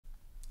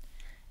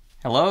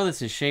Hello,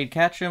 this is Shade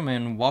Ketchum,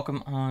 and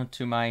welcome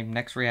to my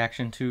next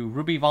reaction to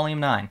RWBY Volume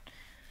 9.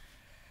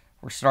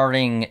 We're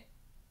starting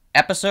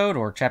episode,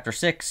 or Chapter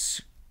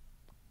 6,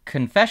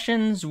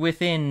 Confessions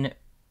Within...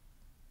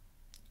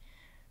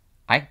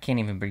 I can't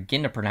even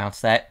begin to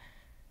pronounce that.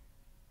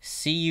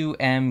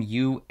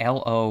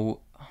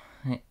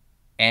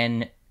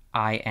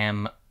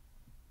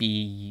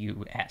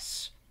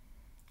 Cumulonimbus.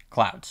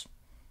 Clouds.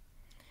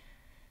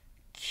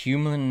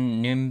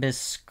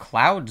 Cumulonimbus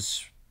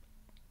clouds?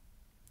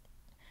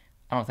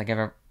 I don't think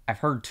I've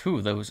heard two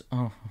of those.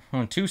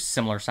 Two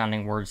similar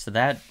sounding words to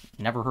that.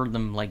 Never heard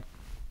them, like,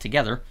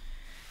 together.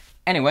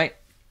 Anyway,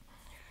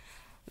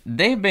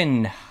 they've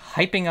been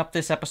hyping up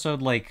this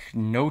episode like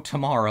no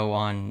tomorrow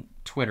on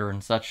Twitter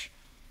and such.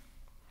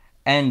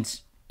 And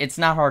it's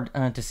not hard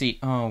to see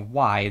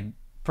why.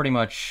 Pretty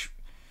much,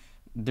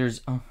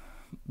 there's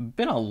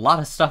been a lot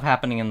of stuff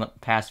happening in the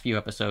past few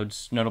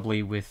episodes,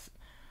 notably with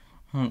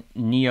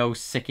Neo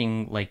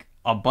sicking, like,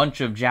 a bunch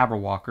of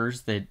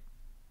Jabberwockers that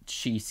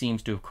she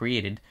seems to have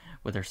created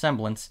with her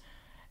semblance,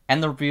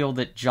 and the reveal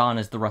that John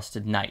is the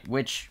Rusted Knight,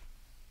 which,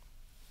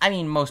 I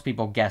mean, most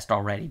people guessed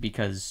already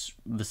because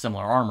the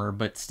similar armor,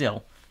 but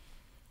still,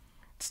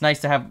 it's nice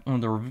to have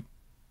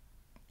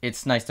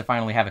it's nice to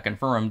finally have it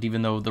confirmed,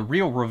 even though the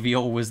real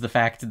reveal was the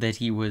fact that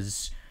he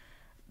was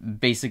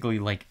basically,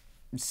 like,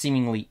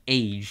 seemingly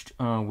aged,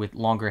 with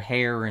longer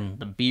hair and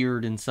the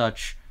beard and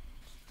such.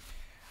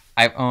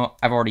 I've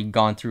already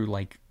gone through,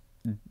 like,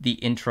 the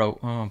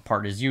intro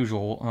part as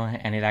usual,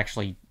 and it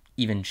actually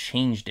even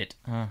changed it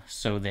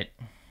so that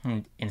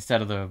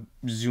instead of the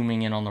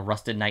zooming in on the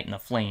Rusted Knight and the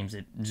flames,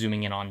 it's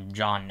zooming in on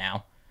John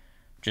now,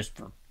 just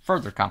for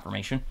further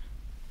confirmation.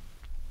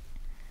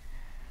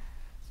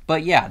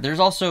 But yeah, there's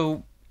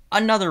also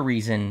another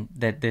reason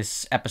that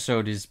this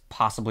episode has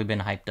possibly been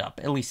hyped up.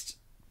 At least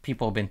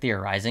people have been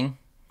theorizing,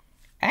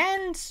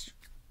 and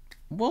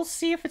we'll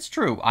see if it's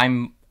true.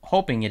 I'm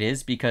hoping it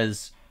is,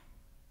 because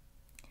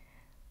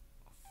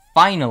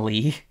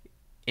finally,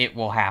 it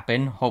will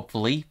happen,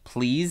 hopefully,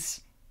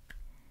 please.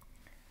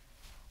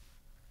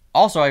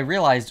 Also, I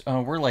realized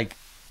we're like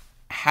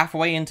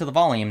halfway into the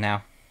volume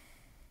now.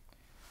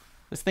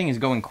 This thing is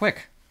going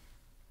quick.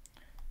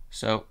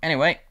 So,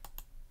 anyway,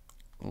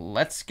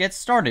 let's get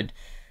started.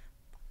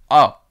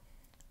 Oh,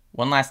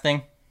 one last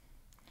thing.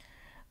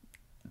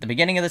 At the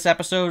beginning of this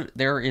episode,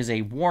 there is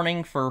a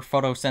warning for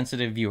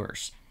photosensitive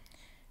viewers.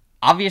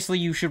 Obviously,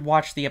 you should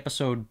watch the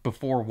episode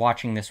before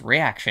watching this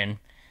reaction,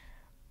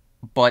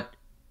 but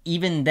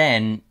even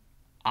then,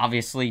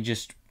 obviously,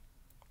 just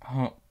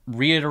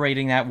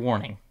reiterating that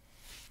warning.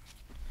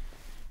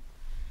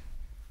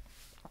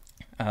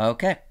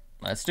 Okay,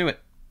 let's do it.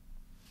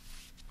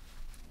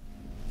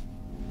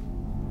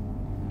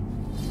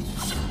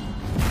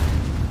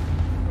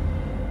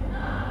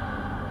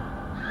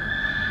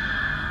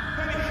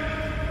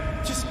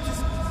 Just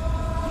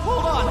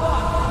hold on.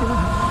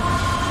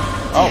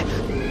 Oh,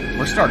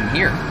 we're starting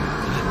here.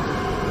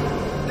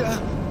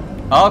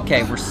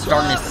 Okay, we're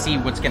starting to see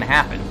what's gonna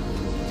happen.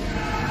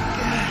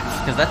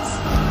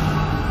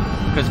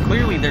 Because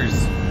clearly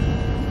there's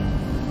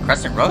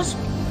Crescent Rose?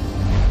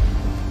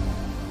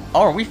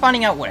 Oh, are we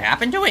finding out what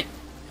happened to it?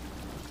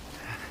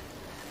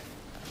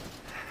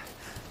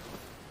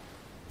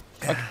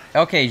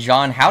 Okay,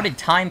 John, how did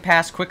time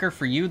pass quicker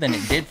for you than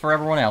it did for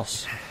everyone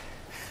else?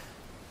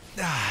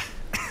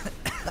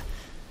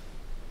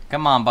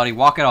 Come on, buddy,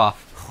 walk it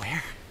off.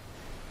 Where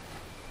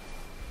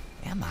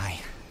am I?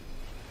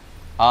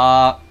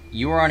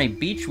 You are on a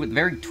beach with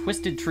very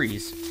twisted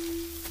trees.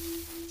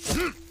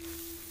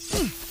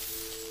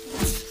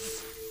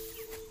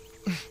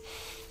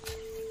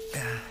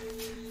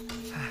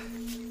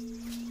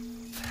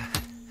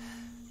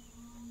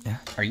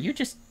 Are you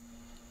just...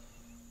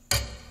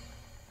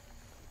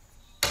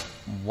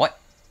 What?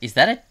 Is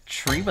that a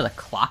tree with a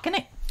clock in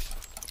it?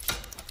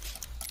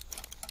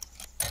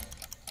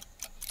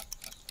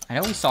 I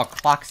know we saw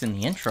clocks in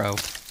the intro,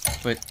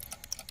 but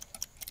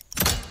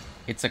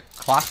it's a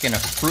clock in a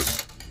fruit.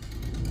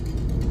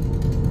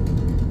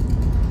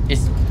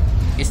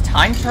 Is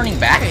time turning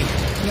back? Hey,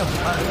 no,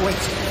 wait.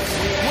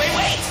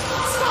 Wait!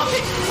 Stop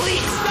it!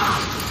 Please, stop!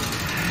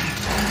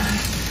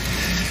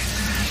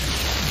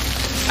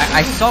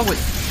 I saw what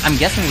I'm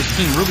guessing was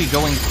Team RWBY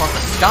going across the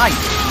sky.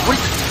 What?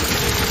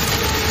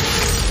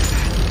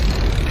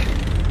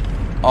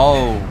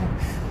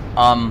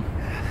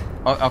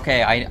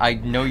 Okay, I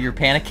know you're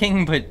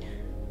panicking, but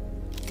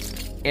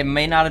it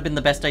may not have been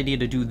the best idea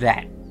to do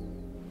that.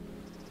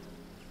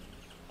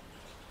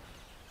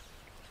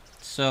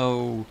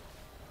 So...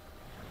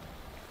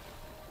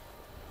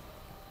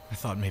 I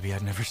thought maybe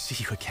I'd never see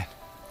you again.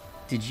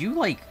 Did you,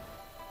 like...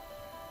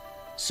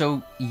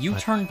 So, you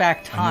But turned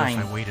back time... I know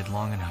if I waited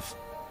long enough,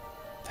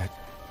 that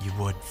you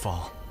would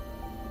fall.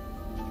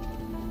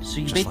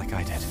 So you just like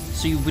I did.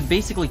 So you would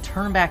basically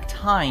turn back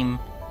time,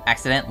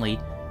 accidentally,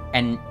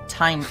 and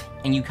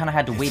you kind of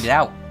had to wait it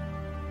out.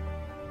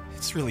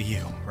 It's really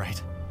you,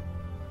 right?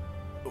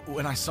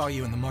 When I saw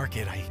you in the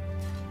market,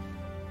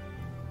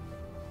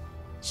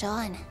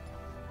 John.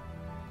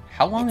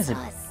 How long It's has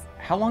it? us.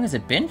 how long has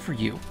it been for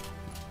you?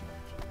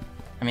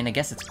 I mean, I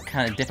guess it's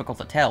kind of difficult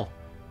to tell.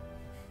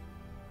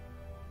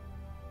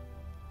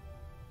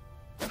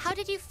 How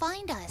did you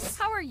find us?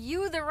 How are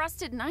you the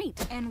Rusted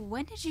Knight? And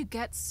when did you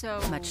get so...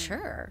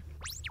 mature?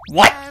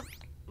 What?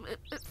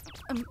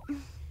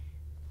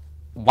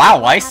 Wow,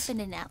 What Ice.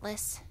 happened in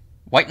Atlas?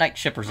 White Knight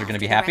shippers are going to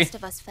be After happy. The rest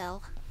of us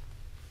fell.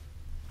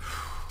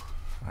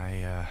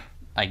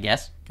 I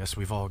guess. Guess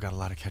we've all got a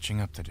lot of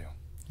catching up to do.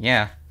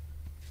 Yeah.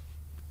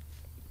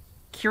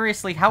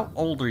 Curiously, how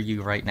old are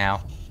you right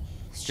now?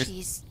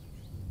 She's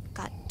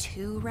got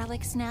 2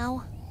 relics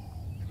now.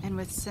 And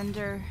with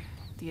Cinder,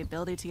 the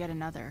ability to get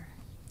another.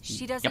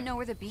 She doesn't know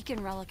where the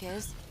beacon relic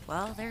is.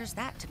 Well, there's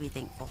that to be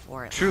thankful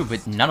for. True,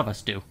 but none of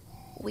us do.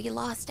 We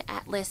lost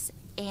Atlas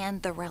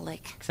and the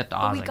relic. Except But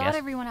Oz, we I got guess.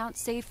 everyone out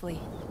safely.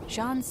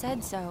 Jean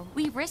said so.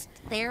 We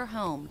risked their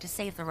home to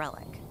save the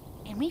relic,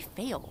 and we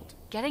failed.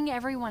 Getting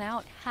everyone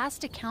out has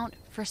to count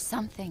for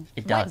something.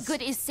 It does. What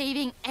good is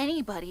saving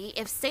anybody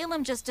if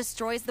Salem just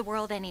destroys the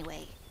world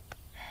anyway?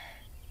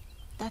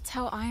 That's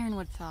how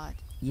Ironwood thought.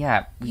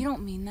 Yeah, You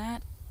don't mean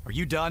that. Are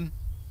you done?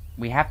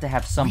 we have to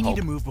have some We hope.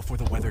 need to move before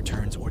the weather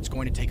turns, or it's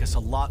going to take us a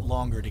lot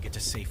longer to get to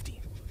safety.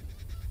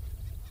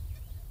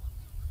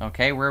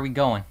 Okay, where are we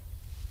going?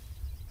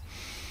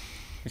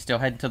 We still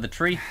heading to the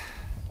tree?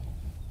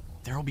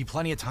 There will be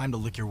plenty of time to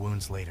lick your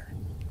wounds later.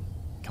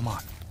 Come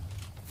on.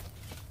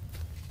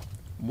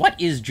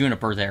 What is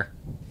Juniper there?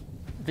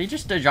 Are they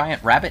just a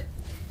giant rabbit?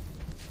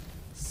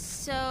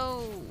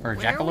 So, Or a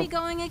where are we jackalope?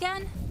 going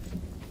again?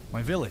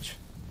 My village.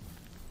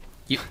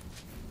 You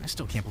I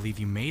still can't believe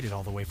you made it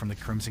all the way from the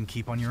Crimson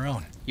Keep on your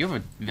own. you have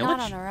a Not village?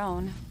 on our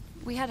own.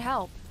 We had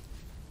help.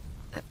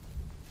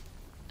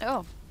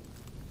 Oh.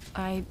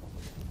 I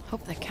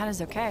hope the cat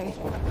is okay.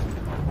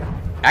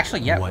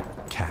 Actually, yeah.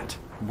 What cat?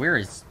 Where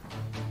is...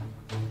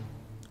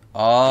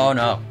 Oh,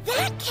 no.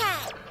 That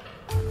cat!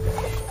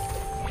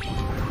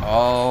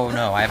 Oh,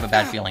 no. I have a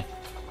bad feeling.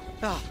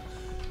 Oh,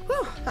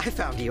 whew, I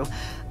found you.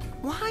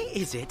 Why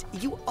is it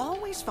you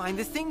always find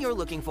the thing you're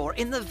looking for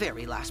in the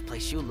very last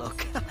place you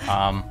look?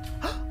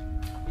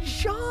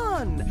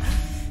 Sean!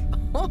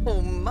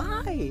 Oh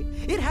my!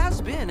 It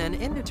has been an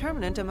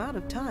indeterminate amount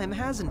of time,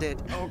 hasn't it?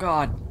 Oh,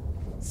 God.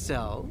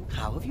 So,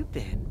 how have you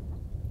been?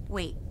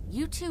 Wait,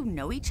 you two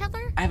know each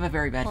other? I have a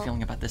very bad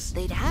feeling about this.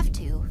 They'd have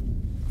to.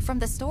 From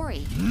the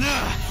story.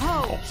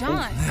 Oh, John.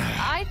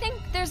 I think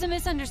there's a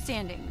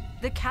misunderstanding.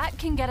 The cat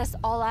can get us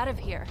all out of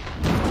here.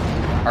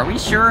 Are we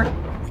sure?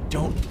 We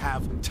don't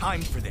have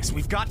time for this.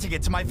 We've got to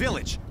get to my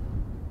village.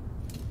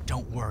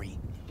 Don't worry.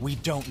 We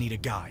don't need a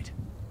guide.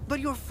 But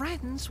your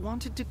friends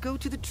wanted to go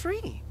to the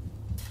tree.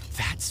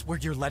 That's where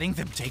you're letting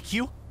them take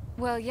you?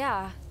 Well,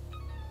 yeah.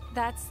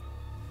 That's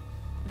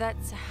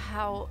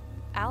how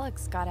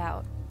Alex got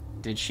out,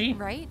 Did she?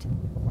 right?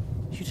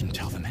 You didn't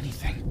tell them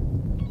anything.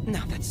 No,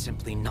 that's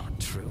simply not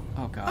true.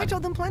 Oh, God. I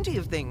told them plenty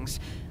of things.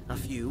 A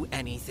few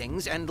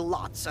anythings and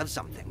lots of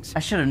somethings. I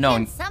should have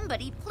known. Can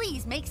somebody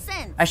please make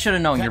sense? I should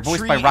have known. That You're voiced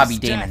tree by is Robbie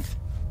Damon. death.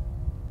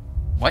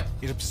 What?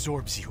 It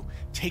absorbs you,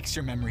 takes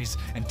your memories,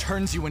 and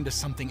turns you into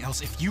something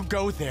else. If you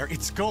go there,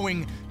 it's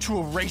going to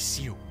erase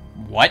you.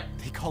 What?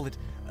 They call it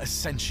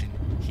ascension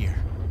here.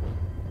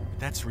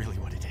 That's really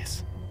what it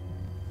is.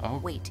 Oh,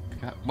 Wait,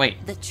 God.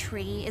 Wait. the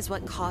tree is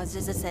what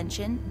causes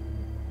ascension?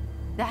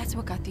 That's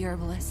what got the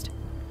herbalist.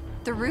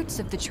 The roots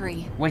of the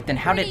tree. Wait, then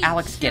how did Pretty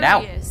Alex get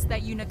out? curious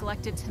that you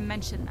neglected to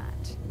mention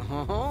that.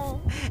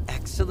 Oh,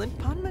 excellent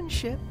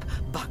penmanship.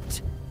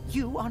 But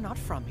you are not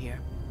from here.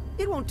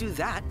 It won't do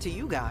that to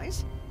you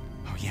guys.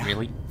 Oh, yeah?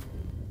 Really?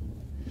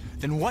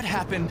 Then what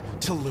happened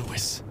to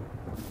Lewis?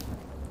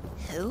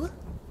 Who?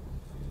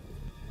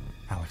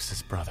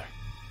 Alex's brother.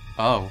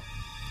 Oh.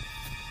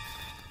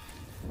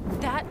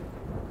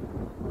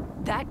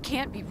 That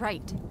can't be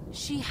right.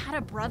 She had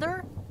a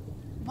brother?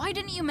 Why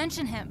didn't you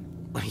mention him?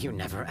 Well, you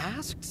never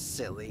asked,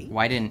 silly.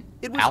 Why didn't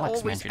It was Alex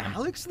always mention him?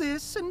 Alex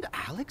this and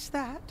Alex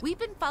that. We've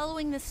been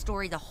following this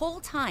story the whole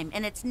time,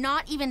 and it's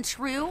not even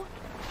true?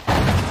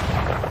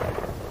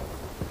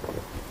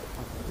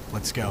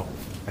 Let's go.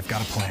 I've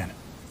got a plan.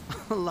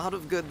 A lot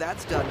of good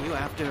that's done you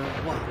after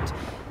what?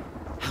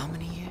 How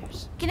many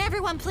years? Can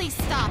everyone please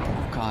stop?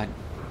 Oh, God.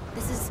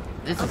 This is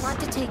This a is- lot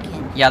to take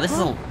in. Yeah, this is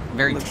a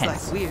very Looks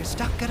tense. like we're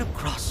stuck at a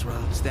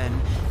crossroads then.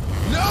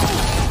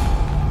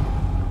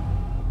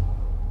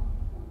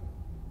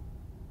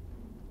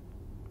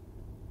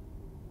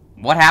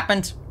 What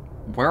happened?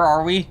 Where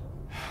are we?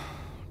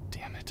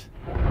 Damn it.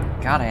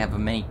 God, I have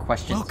many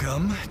questions.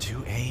 Welcome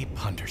to a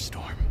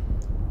thunderstorm.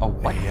 Oh,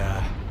 what?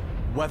 A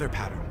weather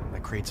pattern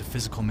that creates a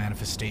physical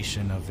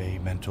manifestation of a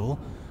mental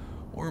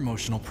or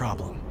emotional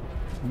problem.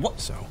 What?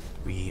 So,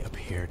 we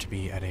appear to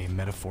be at a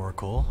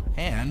metaphorical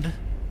and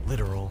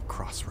literal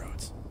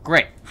crossroads.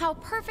 Great. How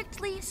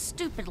perfectly,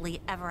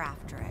 stupidly ever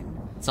after it.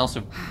 It's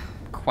also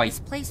quite... This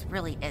place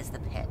really is the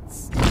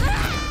pits.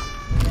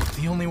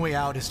 The only way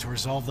out is to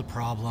resolve the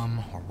problem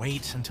or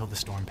wait until the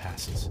storm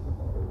passes.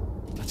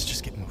 Let's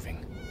just get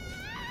moving.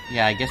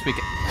 Yeah, I guess we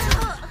could...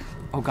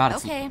 Oh, God,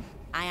 it's... Okay,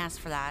 I asked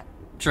for that.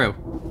 True.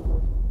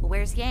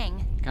 Where's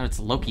Yang? God, it's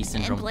Loki And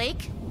syndrome.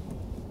 Blake?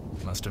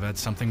 Must have had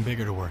something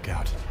bigger to work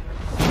out.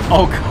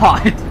 Oh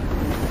god.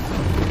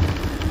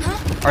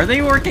 Are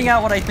they working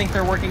out what I think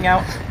they're working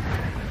out?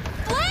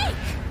 Blake!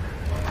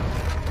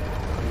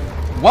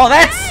 Well,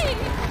 that's... Hey!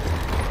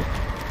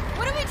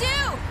 What do we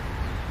do?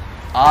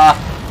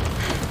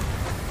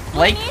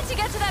 Blake? We need to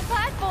get to that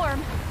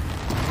platform.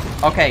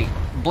 Okay,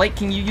 Blake,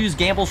 can you use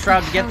Gamble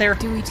Shroud to get there?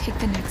 How do we take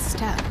the next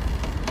step?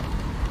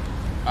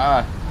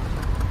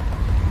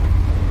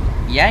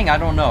 Yang, I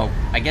don't know.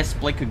 I guess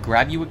Blake could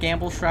grab you a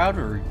Gamble Shroud,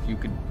 or you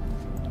could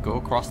go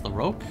across the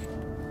rope?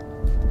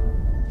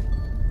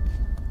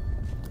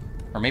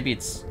 Or maybe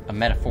it's a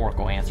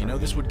metaphorical answer. You know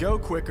this would go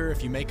quicker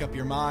if you make up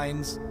your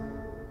minds.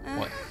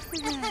 What?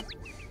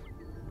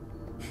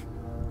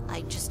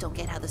 I just don't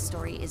get how the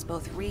story is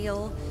both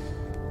real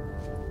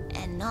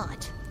and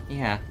not.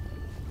 Yeah.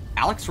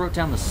 Alex wrote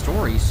down the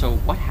story, so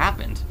what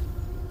happened?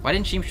 Why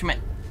didn't she...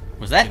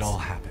 Was that... It all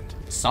happened.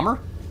 Summer?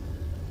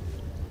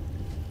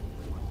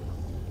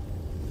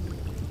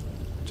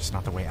 Just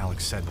not the way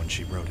Alex said when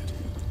she wrote it.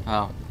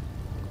 Oh.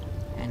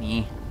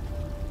 Penny.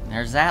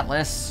 There's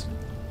Atlas.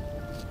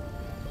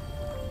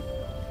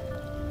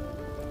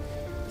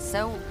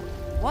 So,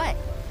 what?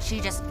 She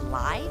just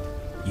lied?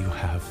 You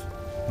have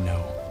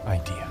no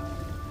idea.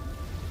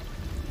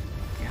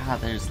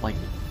 God, there's like...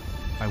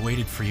 I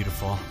waited for you to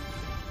fall.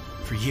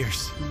 For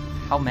years.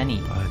 How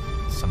many? But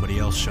somebody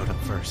else showed up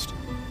first.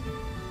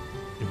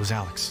 It was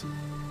Alex.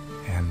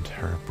 And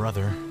her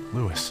brother,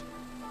 Lewis.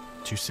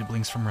 2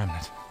 siblings from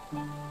Remnant.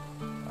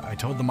 I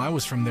told them I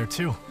was from there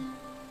too.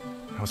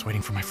 I was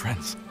waiting for my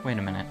friends. Wait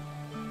a minute.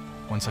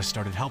 Once I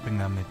started helping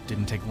them, it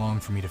didn't take long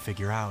for me to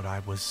figure out I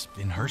was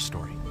in her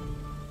story.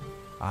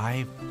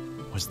 I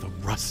was the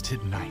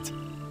rusted knight.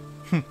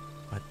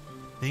 But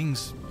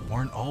things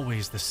weren't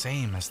always the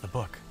same as the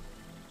book.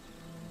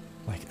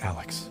 Like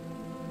Alex.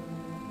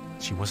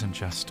 She wasn't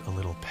just a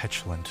little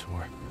petulant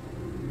or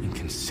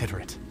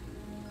inconsiderate.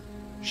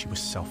 She was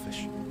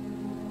selfish.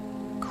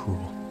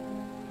 Cruel.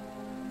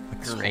 Like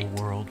this Great.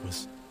 whole world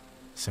was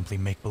simply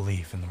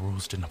make-believe and the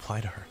rules didn't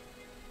apply to her.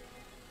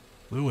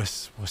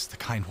 Lewis was the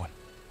kind one.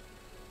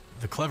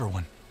 The clever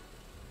one.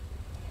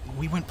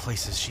 We went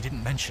places she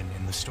didn't mention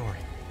in the story.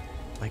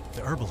 Like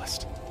the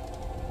herbalist.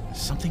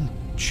 Something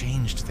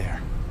changed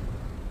there.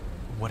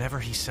 Whatever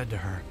he said to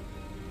her,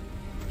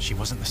 she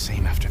wasn't the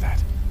same after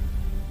that.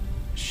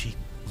 She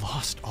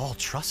lost all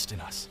trust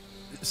in us.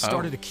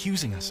 Started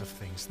accusing us of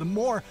things. The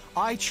more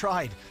I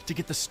tried to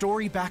get the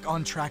story back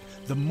on track,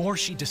 the more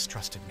she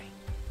distrusted me.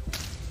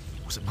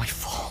 Was it my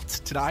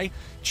fault? Did I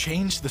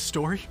change the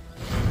story?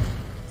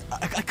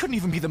 I couldn't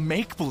even be the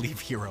make-believe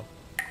hero.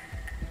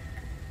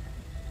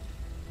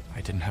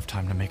 I didn't have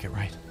time to make it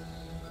right.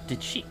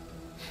 Did she...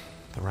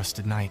 The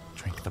rusted knight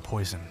drank the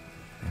poison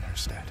in her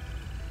stead.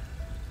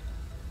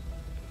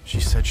 She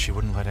said she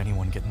wouldn't let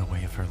anyone get in the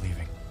way of her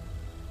leaving.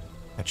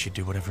 That she'd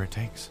do whatever it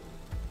takes.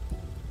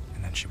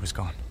 And then she was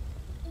gone.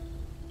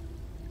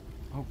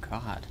 Oh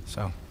god.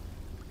 So,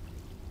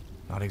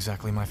 not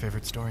exactly my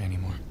favorite story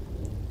anymore.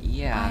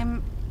 Yeah.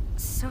 I'm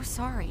so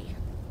sorry.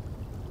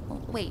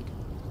 Wait,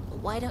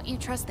 why don't you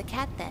trust the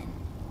cat then?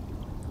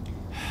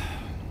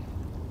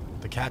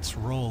 The cat's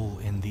role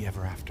in the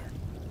Ever After.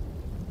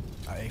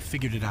 I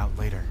figured it out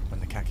later when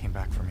the cat came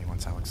back for me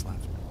once Alex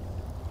left.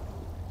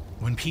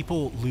 When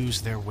people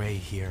lose their way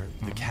here,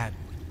 the cat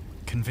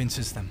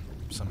convinces them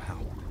somehow.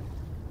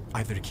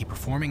 Either to keep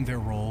performing their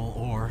role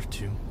or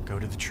to go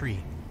to the tree.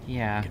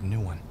 Yeah. Get a new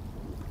one.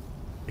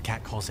 The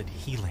cat calls it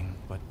healing,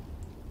 but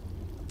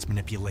it's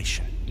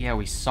manipulation. Yeah,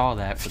 we saw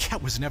that The with,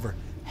 cat was never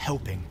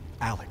helping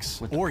Alex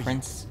with or the you.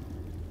 prince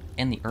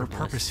and the The herbalist.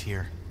 purpose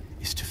here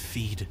is to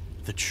feed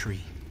the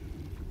tree.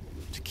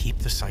 To keep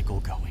the cycle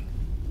going.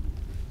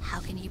 How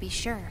can you be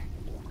sure?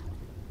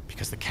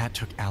 Because the cat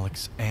took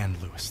Alex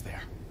and Lewis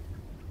there.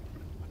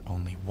 But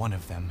only one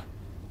of them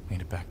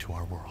made it back to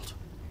our world.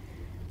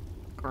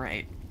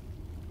 Great.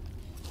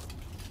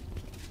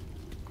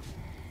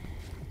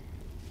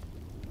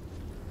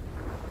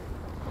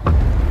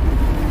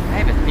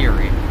 I have a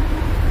theory.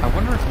 I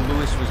wonder if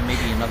Lewis was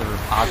maybe another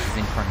of Oz's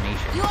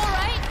incarnation. You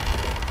alright?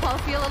 I'll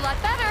feel a lot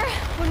better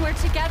when we're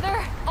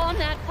together on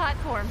that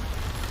platform.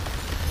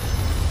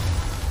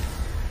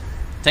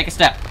 Take a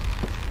step.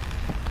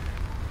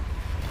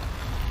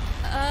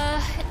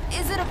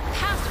 Is it a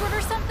password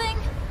or something?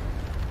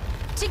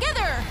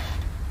 Together!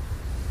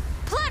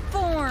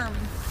 Platform!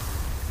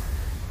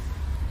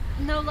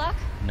 No luck?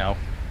 No.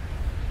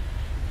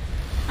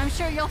 I'm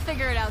sure you'll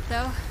figure it out,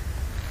 though.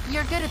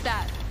 You're good at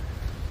that.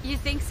 You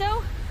think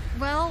so?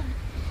 Well,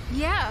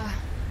 yeah.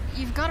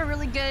 You've got a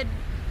really good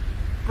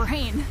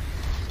brain.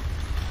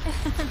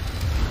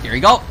 Here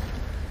you go.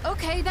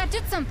 Okay, that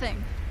did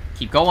something.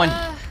 Keep going.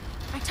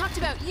 I talked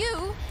about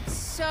you,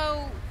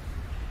 so...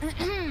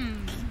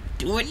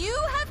 Do it. You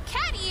have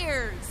cat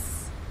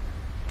ears!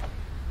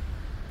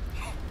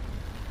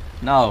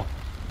 No,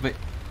 but...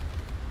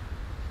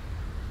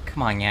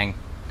 Come on, Yang.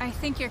 I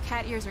think your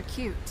cat ears are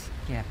cute.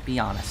 Yeah, be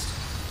honest.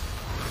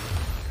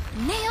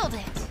 Nailed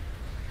it!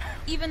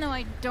 Even though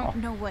I don't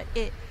know what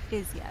it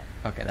is yet.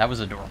 Okay, that was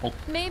adorable.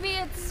 Maybe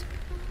it's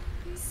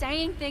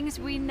saying things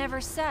we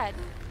never said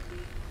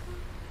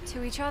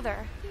to each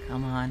other.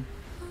 Come on.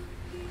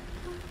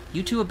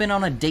 You two have been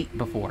on a date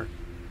before.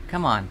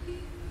 Come on.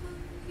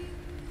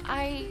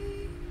 I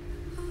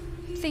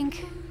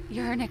think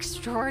you're an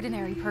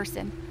extraordinary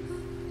person.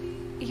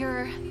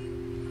 You're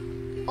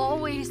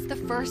always the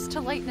first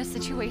to lighten a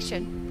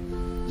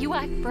situation. You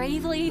act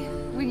bravely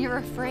when you're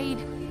afraid.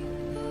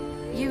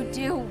 You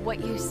do what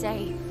you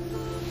say.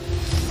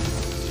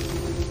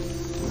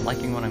 I'm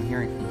liking what I'm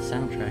hearing from the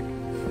soundtrack.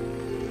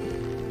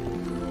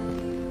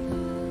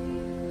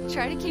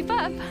 Try to keep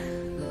up.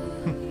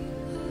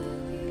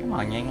 Come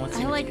on, Yang, let's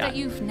see I what like you got. that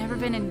you've never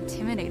been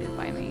intimidated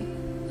by me,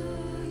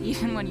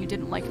 even when you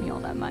didn't like me all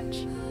that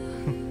much.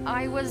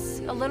 I was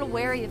a little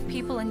wary of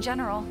people in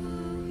general,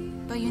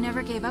 but you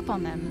never gave up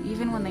on them,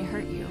 even when they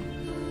hurt you.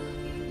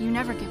 You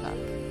never give up.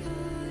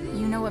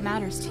 You know what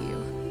matters to you.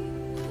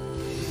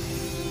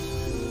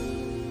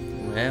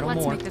 Little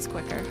Let's more. make this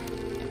quicker.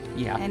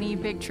 Yeah. Any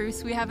big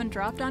truths we haven't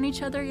dropped on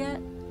each other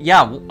yet?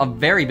 Yeah, a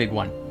very big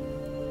one.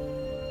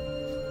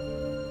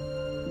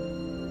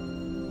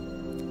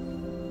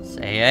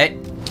 Say it.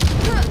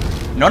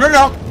 No, no,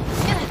 no!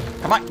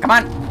 Come on, come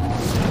on!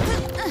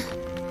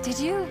 Did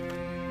you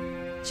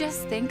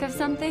just think of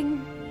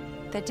something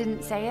that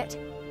didn't say it?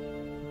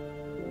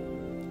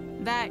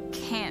 That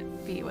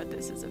can't be what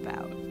this is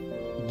about.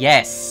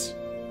 Yes.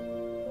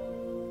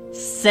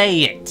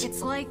 Say it.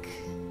 It's like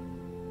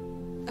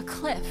a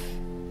cliff.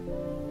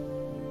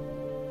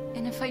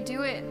 And if I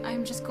do it,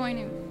 I'm just going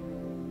to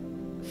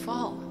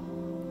fall.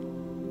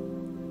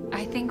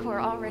 I think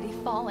we're already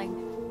falling.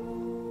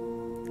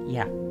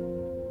 Yeah.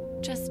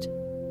 Just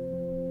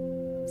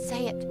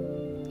say it,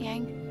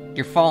 Yang.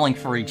 You're falling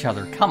for each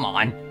other. Come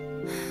on.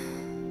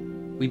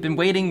 We've been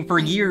waiting for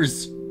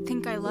years.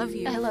 Think I love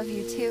you. I love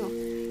you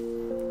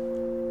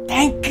too.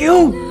 Thank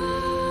you!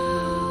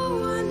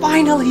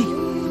 Finally!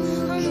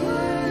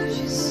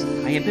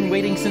 I have been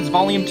waiting since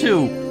Volume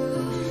 2.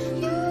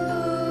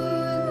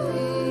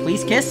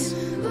 Please kiss?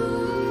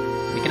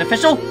 Make it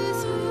official?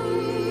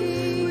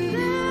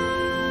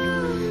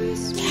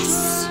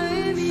 Yes!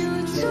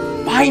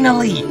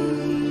 Finally!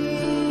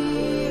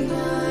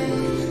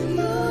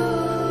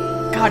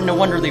 God, no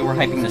wonder they were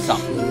hyping this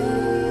up.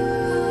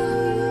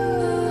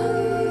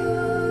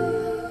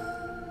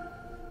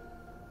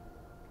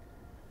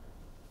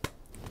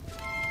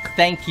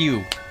 Thank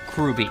you,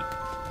 RWBY.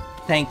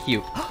 Thank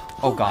you.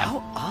 Oh god.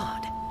 How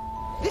odd.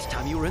 This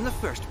time you were in the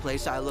first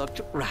place I looked,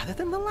 rather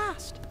than the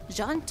last.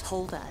 Jean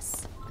told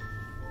us.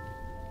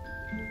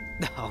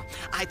 Oh,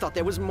 I thought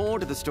there was more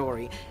to the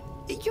story.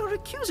 You're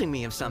accusing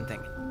me of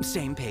something.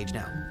 Same page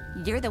now.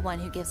 You're the one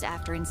who gives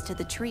afterins to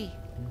the tree.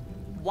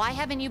 Why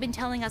haven't you been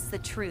telling us the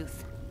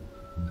truth?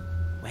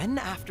 When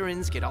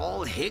afterins get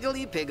all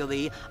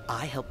higgledy-piggledy,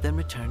 I help them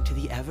return to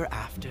the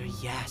ever-after,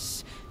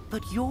 yes.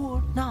 But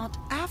you're not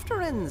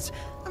afterins.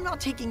 I'm not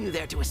taking you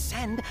there to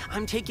ascend.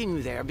 I'm taking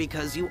you there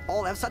because you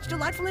all have such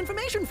delightful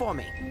information for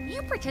me.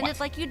 You pretended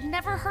like you'd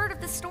never heard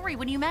of the story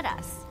when you met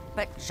us.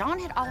 But Jean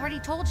had already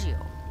told you.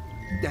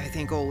 I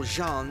think old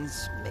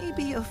Jean's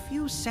maybe a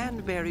few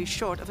sandberries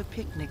short of a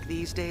picnic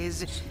these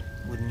days,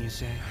 wouldn't you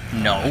say?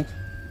 No.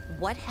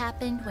 What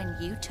happened when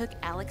you took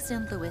Alex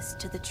and Louis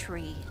to the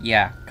tree?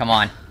 Yeah, come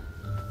on.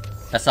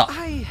 That's up.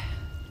 I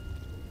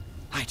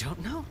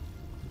don't know.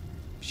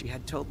 She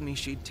had told me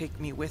she'd take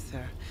me with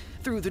her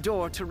through the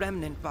door to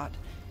Remnant, but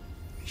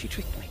she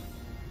tricked me.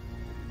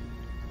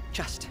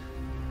 Just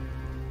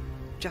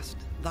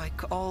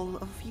like all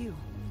of you.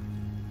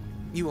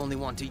 You only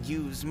want to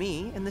use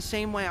me in the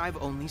same way I've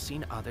only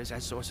seen others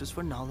as sources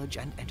for knowledge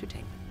and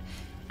entertainment.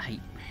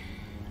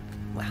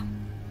 Well,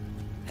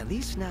 at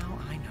least now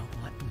I know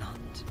what not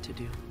to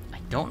do. I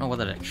don't know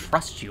whether to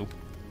trust you.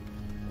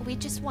 We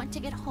just want to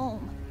get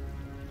home.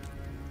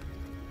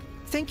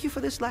 Thank you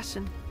for this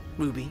lesson,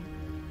 Ruby,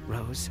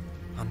 Rose,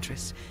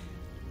 Huntress.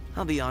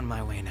 I'll be on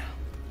my way now.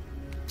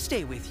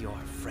 Stay with your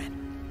friend.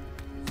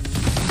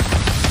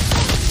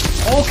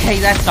 Okay,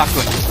 that's not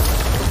good.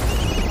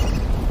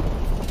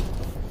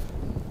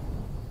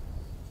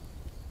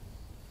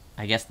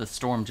 I guess the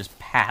storm just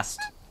passed.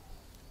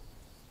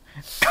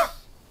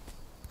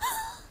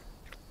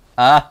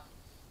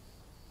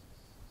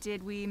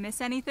 Did we miss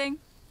anything?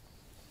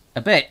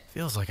 A bit.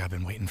 Feels like I've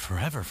been waiting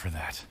forever for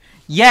that.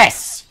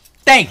 Yes!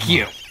 Thank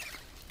you!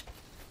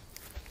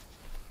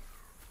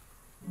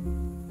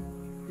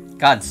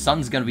 God,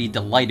 Son's gonna be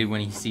delighted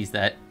when he sees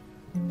that.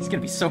 He's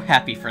gonna be so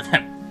happy for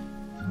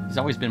them. He's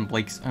always been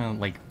Blake's,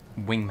 like,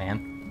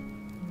 wingman.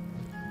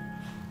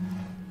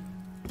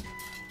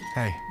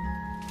 Hey,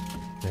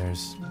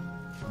 there's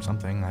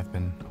something I've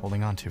been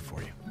holding on to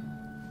for you.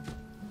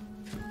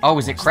 Oh,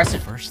 is it Was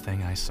Crescent? the first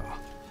thing I saw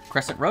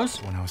Crescent Rose?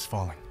 when I was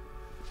falling.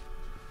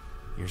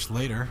 Years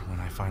later, when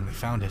I finally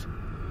found it,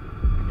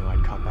 I knew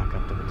I'd caught back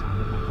up to the top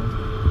of my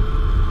Bumbleby.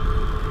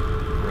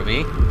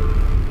 RWBY?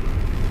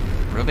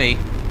 RWBY?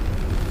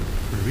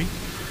 Ruby?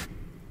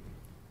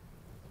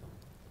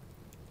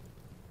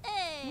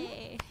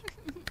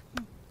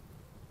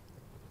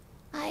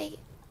 Hey.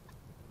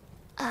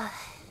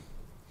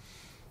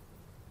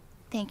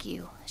 Thank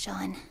you,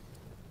 Sean.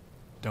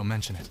 Don't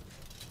mention it.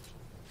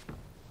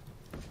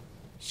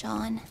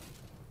 Sean,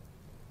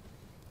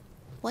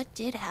 what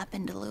did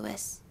happen to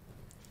Lewis?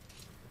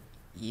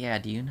 Yeah,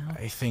 do you know?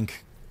 I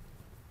think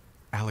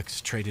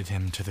Alex traded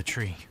him to the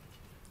tree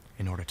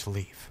in order to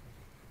leave.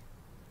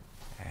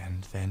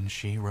 And then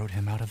she wrote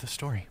him out of the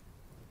story.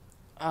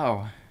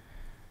 Oh.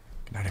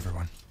 Good night,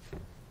 everyone.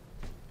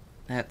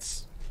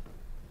 That's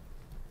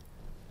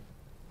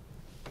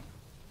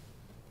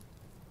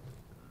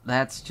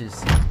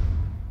just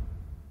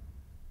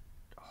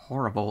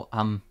horrible.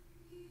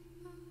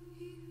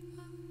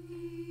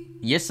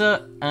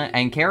 Yissa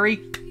and Carrie,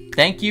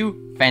 thank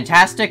you.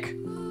 Fantastic.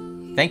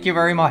 Thank you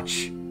very much.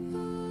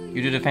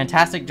 You did a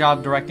fantastic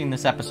job directing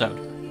this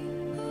episode.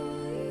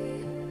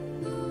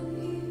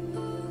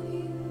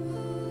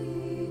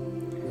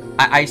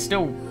 I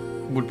still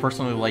would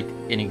personally like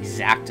an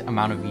exact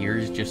amount of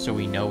years just so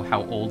we know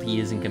how old he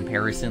is in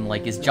comparison.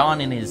 Like, is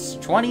John in his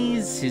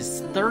 20s,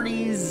 his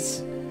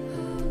 30s?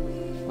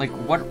 Like,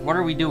 what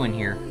are we doing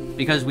here?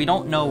 Because we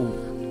don't know...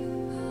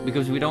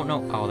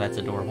 Oh, that's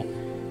adorable.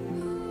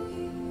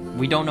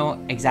 We don't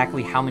know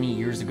exactly how many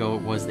years ago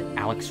it was that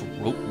Alex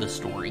wrote the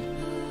story.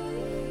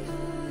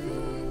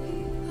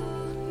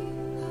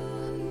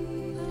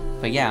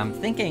 But yeah, I'm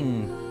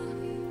thinking...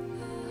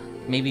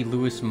 maybe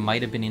Lewis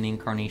might have been an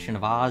incarnation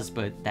of Oz,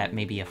 but that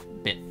may be a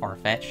bit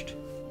far-fetched.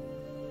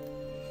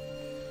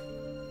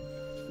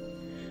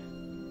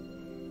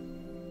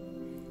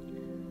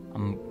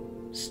 I'm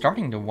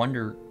starting to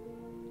wonder...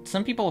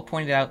 some people have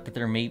pointed out that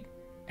there may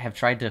have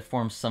tried to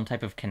form some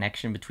type of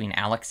connection between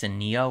Alex and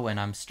Neo, and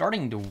I'm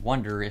starting to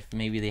wonder if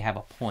maybe they have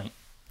a point.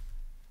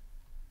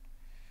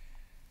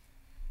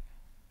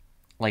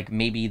 Like,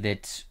 maybe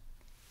that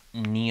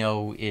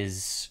Neo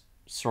is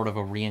sort of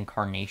a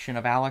reincarnation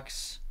of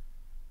Alex.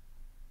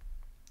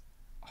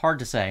 Hard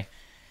to say.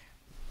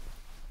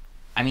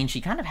 I mean, she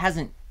kind of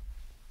hasn't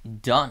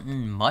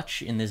done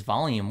much in this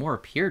volume or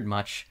appeared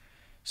much,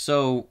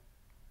 so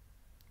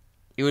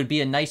it would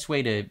be a nice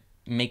way to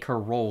make her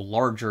role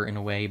larger in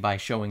a way by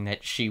showing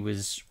that she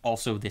was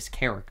also this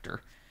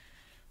character.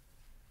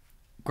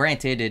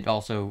 Granted, it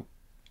also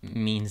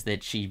means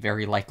that she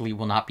very likely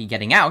will not be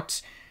getting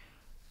out,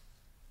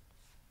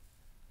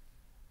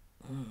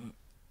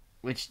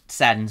 which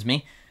saddens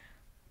me.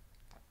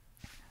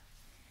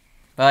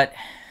 But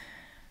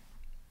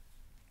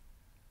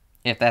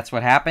if that's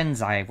what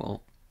happens,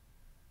 I'll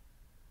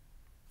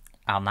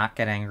not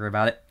get angry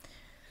about it.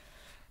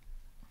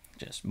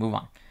 Just move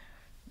on.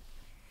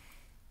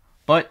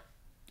 But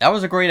that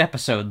was a great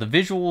episode. The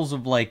visuals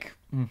of, like,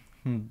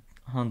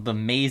 the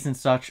maze and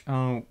such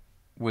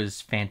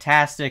was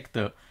fantastic.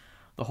 The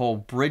whole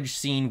bridge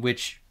scene,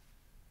 which,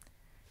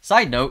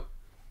 side note,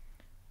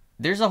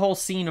 there's a whole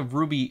scene of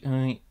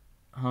RWBY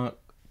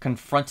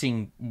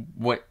confronting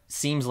what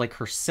seems like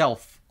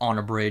herself on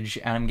a bridge,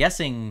 and I'm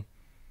guessing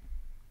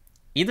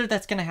either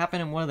that's going to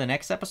happen in one of the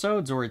next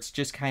episodes, or it's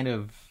just kind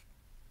of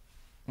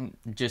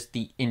just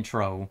the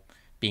intro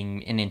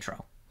being an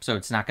intro. So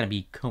it's not going to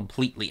be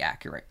completely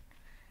accurate.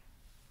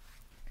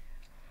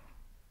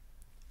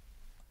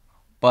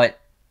 But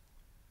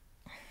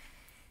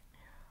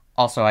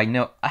also, I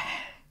know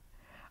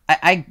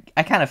I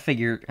kind of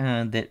figured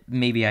that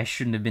maybe I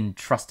shouldn't have been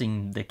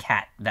trusting the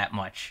cat that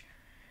much.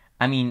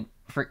 I mean,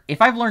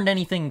 if I've learned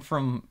anything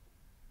from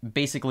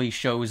basically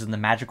shows in the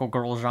magical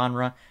girl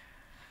genre,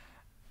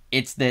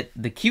 it's that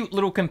the cute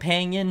little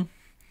companion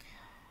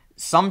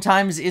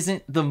sometimes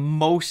isn't the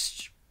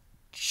most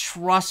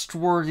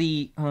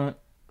trustworthy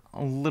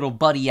little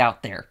buddy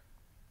out there.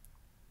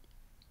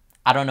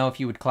 I don't know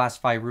if you would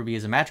classify RWBY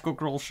as a magical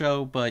girl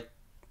show, but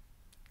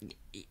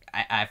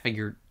I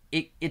figured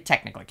it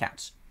technically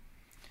counts.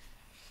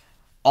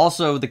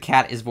 Also, the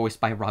cat is voiced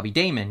by Robbie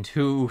Daymond,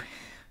 who,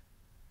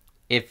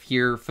 if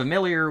you're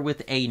familiar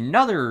with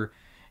another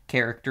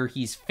character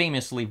he's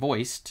famously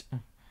voiced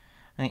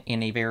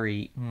in a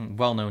very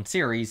well-known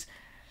series,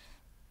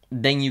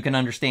 then you can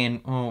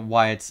understand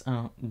why it's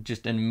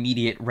just an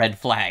immediate red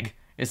flag.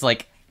 It's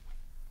like,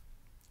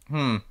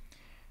 you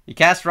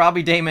cast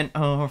Robbie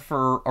Daymond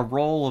for a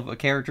role of a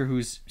character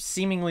who's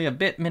seemingly a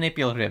bit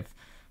manipulative.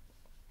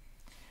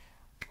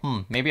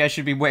 Maybe I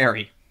should be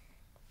wary.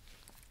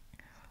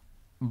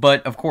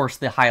 But, of course,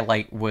 the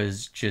highlight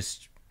was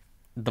just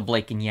the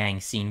Blake and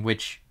Yang scene,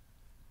 which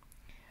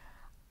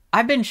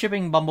I've been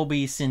shipping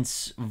Bumbleby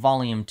since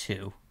Volume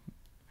 2.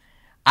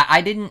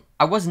 I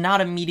was not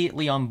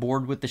immediately on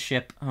board with the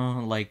ship,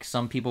 like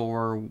some people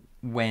were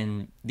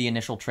when the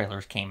initial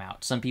trailers came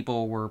out. Some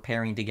people were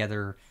pairing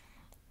together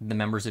the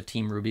members of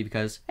Team RWBY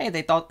because, hey,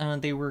 they thought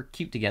they were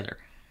cute together.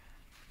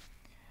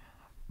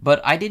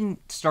 But I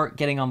didn't start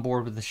getting on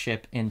board with the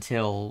ship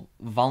until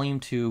Volume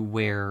 2,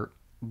 where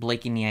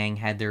Blake and Yang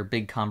had their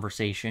big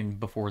conversation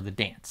before the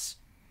dance.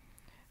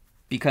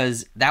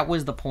 Because that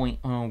was the point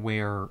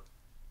where,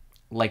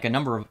 like a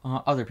number of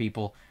other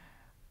people,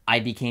 I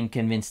became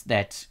convinced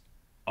that,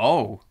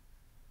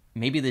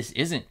 maybe this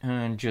isn't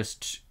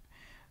just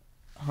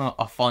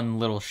a fun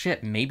little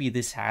ship. Maybe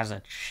this has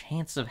a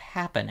chance of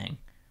happening.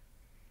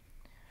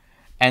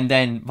 And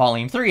then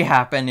Volume 3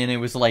 happened, and it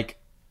was like,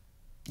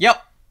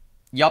 yep,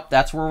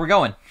 that's where we're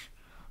going.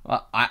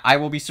 I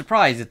will be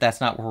surprised if that's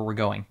not where we're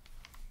going.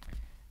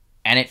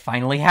 And it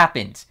finally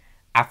happened.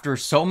 After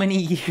so many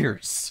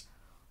years.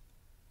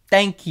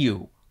 Thank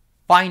you.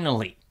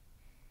 Finally.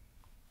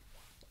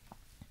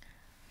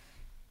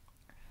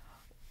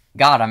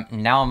 God,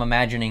 I'm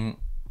imagining,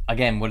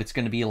 again, what it's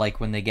going to be like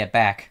when they get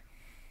back.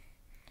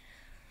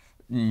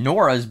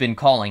 Nora's been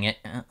calling it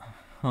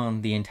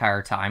the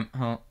entire time.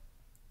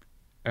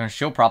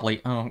 She'll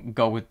probably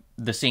go with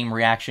the same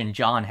reaction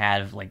John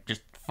had, like,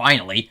 just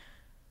finally.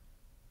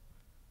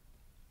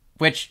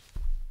 Which,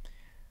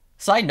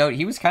 side note,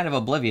 he was kind of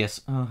oblivious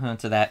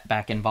to that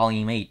back in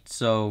Volume 8,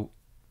 so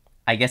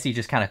I guess he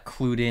just kind of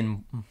clued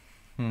in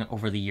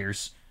over the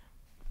years.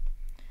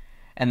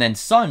 And then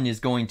Sun is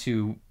going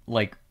to,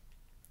 like,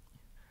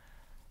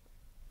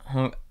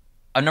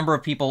 a number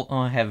of people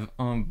have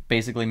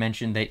basically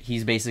mentioned that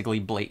he's basically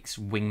Blake's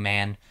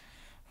wingman.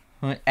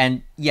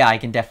 And yeah, I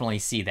can definitely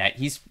see that.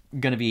 He's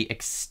going to be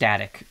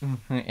ecstatic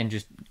and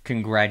just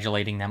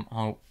congratulating them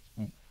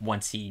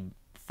once he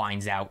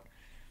finds out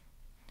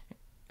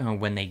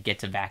when they get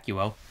to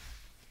Vacuo.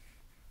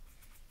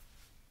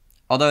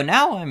 Although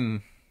now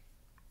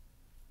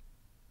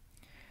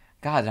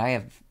God,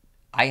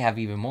 I have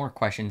even more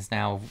questions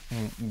now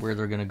where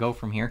they're going to go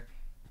from here.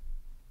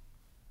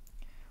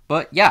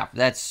 But yeah,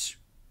 that's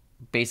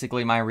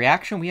basically my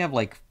reaction. We have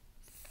like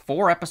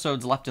 4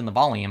 episodes left in the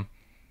volume.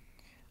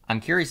 I'm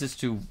curious as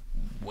to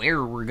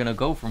where we're going to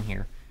go from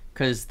here,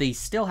 because they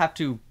still have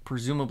to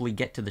presumably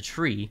get to the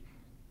tree.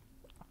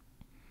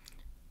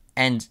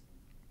 And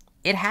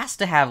it has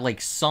to have like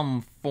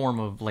some form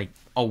of like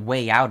a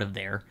way out of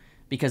there,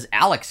 because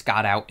Alex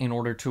got out in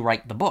order to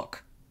write the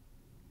book.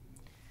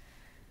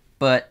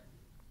 But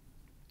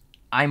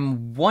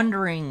I'm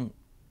wondering,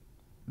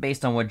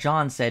 based on what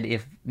John said,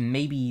 if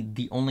maybe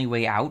the only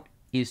way out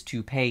is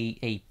to pay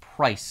a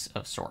price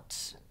of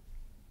sorts.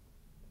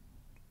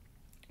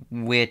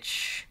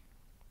 Which,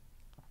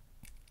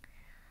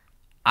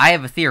 I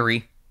have a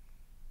theory.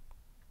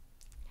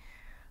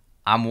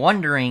 I'm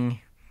wondering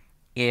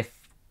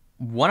if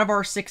one of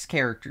our 6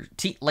 characters,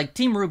 like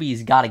Team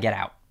RWBY's got to get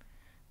out.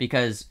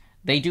 Because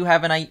they do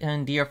have an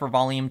idea for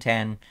Volume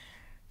 10.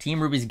 Team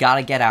RWBY's got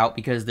to get out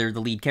because they're the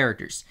lead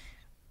characters.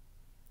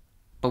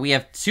 But we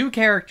have 2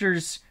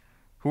 characters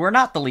who are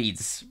not the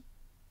leads.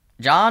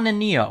 John and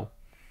Neo.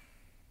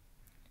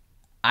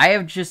 I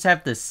just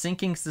have the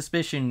sinking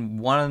suspicion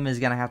one of them is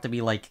going to have to be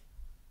like,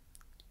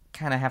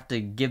 kind of have to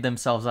give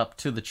themselves up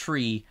to the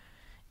tree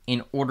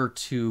in order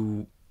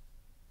to,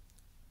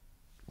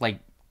 like,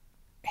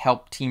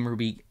 help Team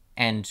RWBY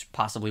and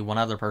possibly one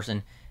other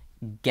person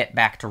get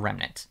back to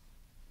Remnant.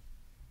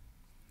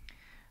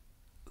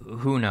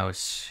 Who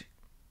knows?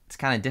 It's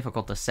kind of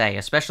difficult to say,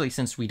 especially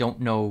since we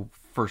don't know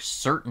for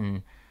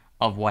certain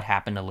of what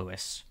happened to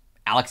Lewis.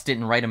 Alex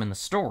didn't write him in the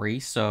story,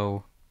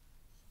 so...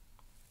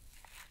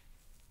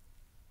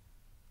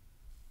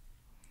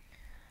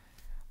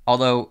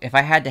 Although, if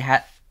I had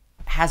to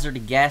hazard a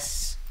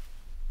guess,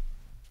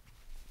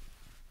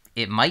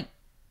 it might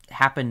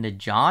happen to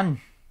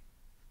John.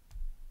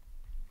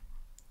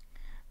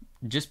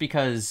 Just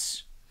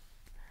because,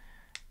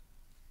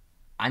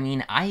 I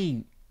mean,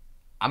 I'm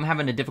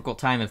having a difficult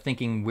time of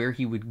thinking where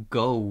he would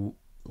go,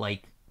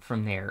 like,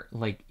 from there,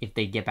 like, if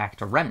they get back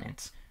to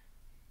Remnant.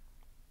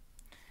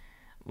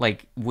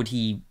 Like, would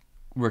he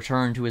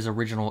return to his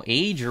original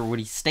age, or would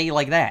he stay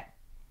like that?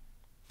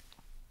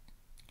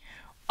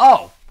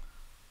 Oh!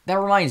 That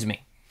reminds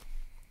me.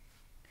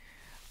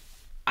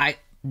 A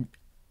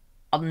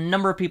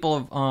number of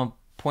people have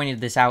pointed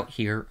this out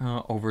here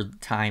over the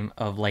time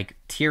of, like,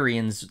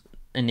 Tyrion's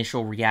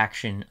initial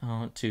reaction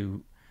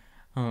to,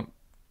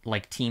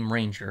 like, Team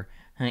Ranger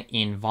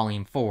in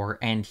Volume 4,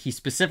 and he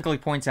specifically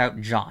points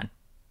out John.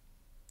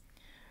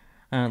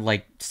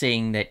 Like,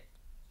 saying that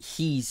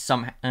he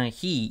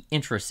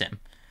interests him.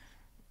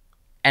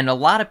 And a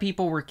lot of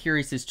people were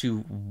curious as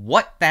to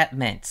what that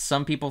meant.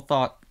 Some people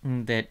thought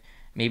that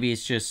maybe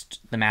it's just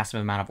the massive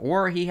amount of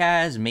aura he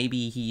has.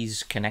 Maybe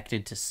he's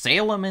connected to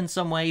Salem in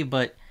some way.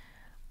 But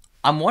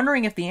I'm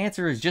wondering if the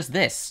answer is just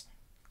this.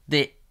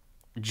 That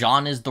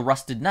John is the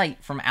Rusted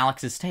Knight from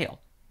Alex's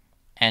tale.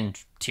 And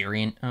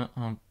Tyrion,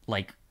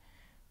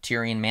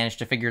 Tyrion managed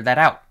to figure that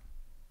out.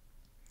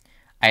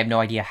 I have no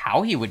idea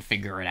how he would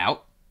figure it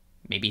out.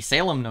 Maybe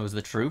Salem knows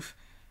the truth.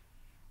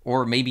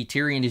 Or maybe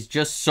Tyrion is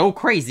just so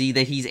crazy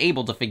that he's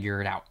able to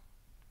figure it out.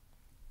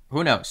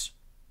 Who knows?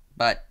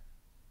 But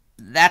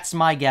that's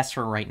my guess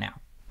for right now.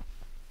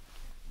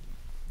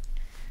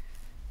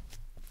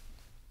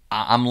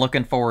 I'm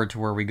looking forward to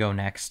where we go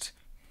next.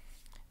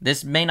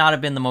 This may not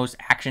have been the most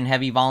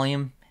action-heavy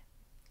volume.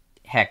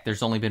 Heck,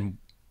 there's only been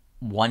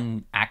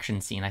one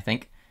action scene, I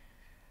think.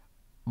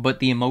 But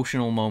the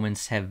emotional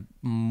moments have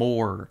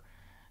more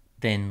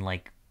than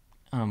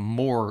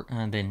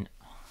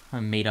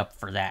made up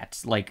for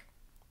that. Like,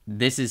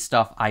 this is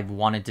stuff I've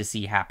wanted to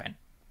see happen.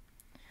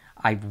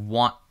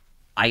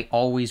 I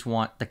always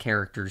want the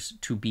characters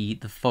to be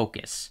the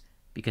focus,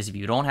 Because if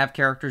you don't have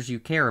characters you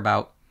care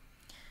about,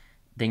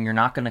 then you're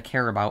not going to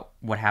care about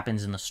what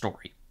happens in the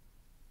story.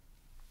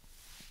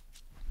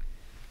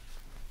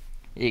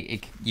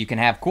 You can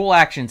have cool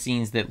action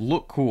scenes that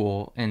look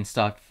cool and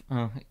stuff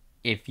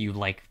if you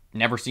like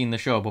never seen the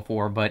show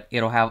before, but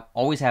it'll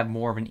always have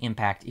more of an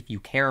impact if you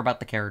care about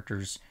the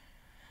characters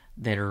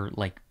that are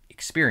like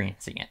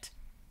experiencing it.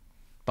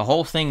 The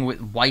whole thing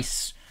with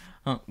Weiss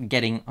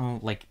getting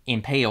like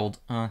impaled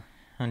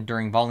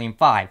during Volume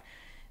 5,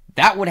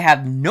 that would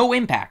have no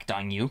impact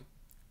on you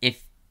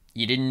if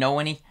you didn't know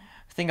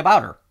anything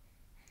about her.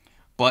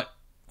 But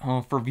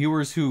for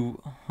viewers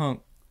who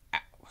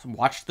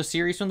watched the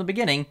series from the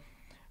beginning,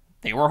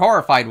 they were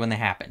horrified when they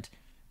happened.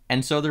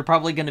 And so they're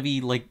probably going to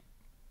be like,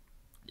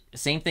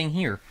 same thing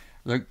here.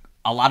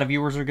 A lot of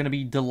viewers are going to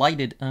be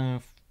delighted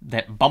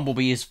that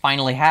Bumbleby has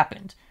finally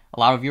happened. A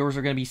lot of viewers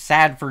are going to be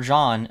sad for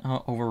John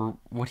over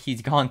what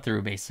he's gone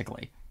through,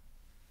 basically.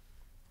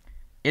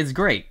 It's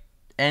great.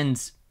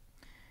 And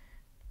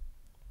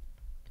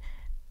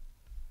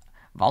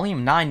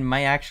Volume 9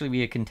 might actually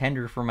be a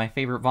contender for my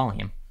favorite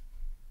volume.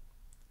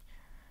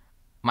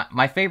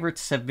 My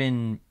favorites have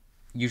been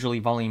usually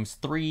Volumes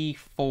 3,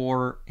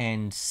 4,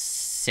 and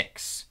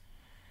 6.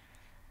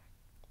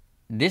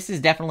 This is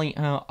definitely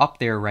up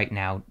there right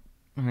now,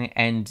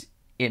 and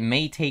it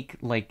may take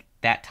like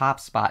that top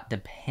spot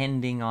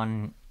depending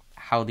on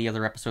how the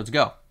other episodes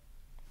go.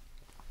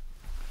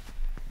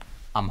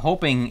 I'm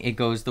hoping it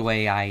goes the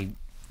way I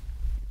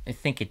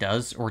think it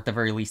does, or at the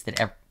very least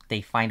that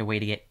they find a way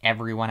to get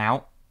everyone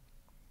out.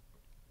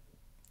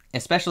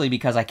 Especially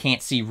because I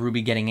can't see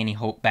RWBY getting any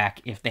hope back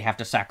if they have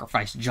to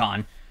sacrifice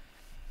John.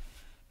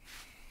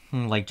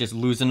 Like, just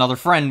lose another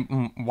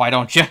friend, why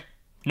don't you?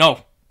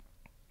 No.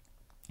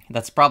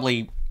 That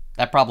probably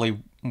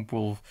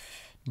will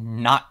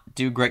not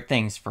do great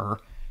things for her.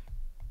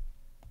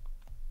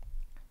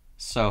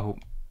 So,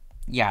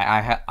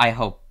 yeah, I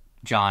hope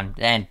John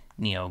and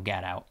Neo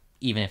get out,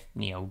 even if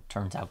Neo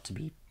turns out to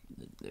be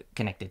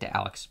connected to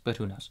Alex, but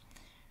who knows.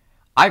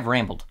 I've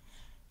rambled.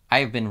 I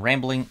have been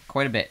rambling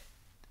quite a bit.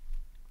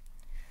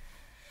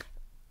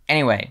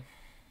 Anyway,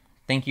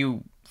 thank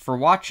you for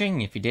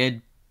watching. If you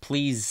did,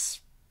 please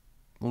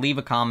leave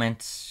a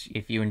comment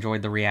if you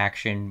enjoyed the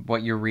reaction,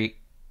 what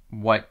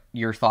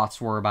your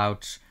thoughts were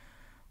about,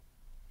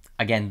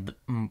 again,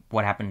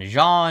 what happened to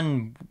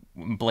Jean,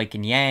 Blake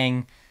and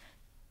Yang,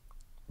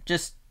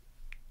 just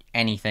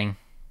anything.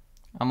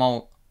 I'm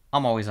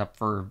always up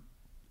for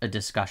a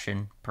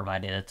discussion,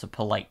 provided it's a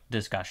polite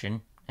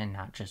discussion and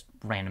not just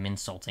random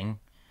insulting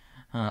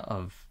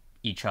of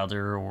each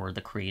other or the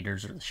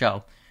creators or the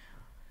show.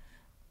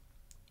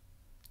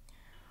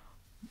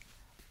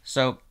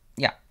 So,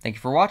 yeah, thank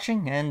you for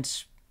watching, and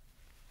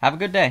have a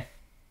good day.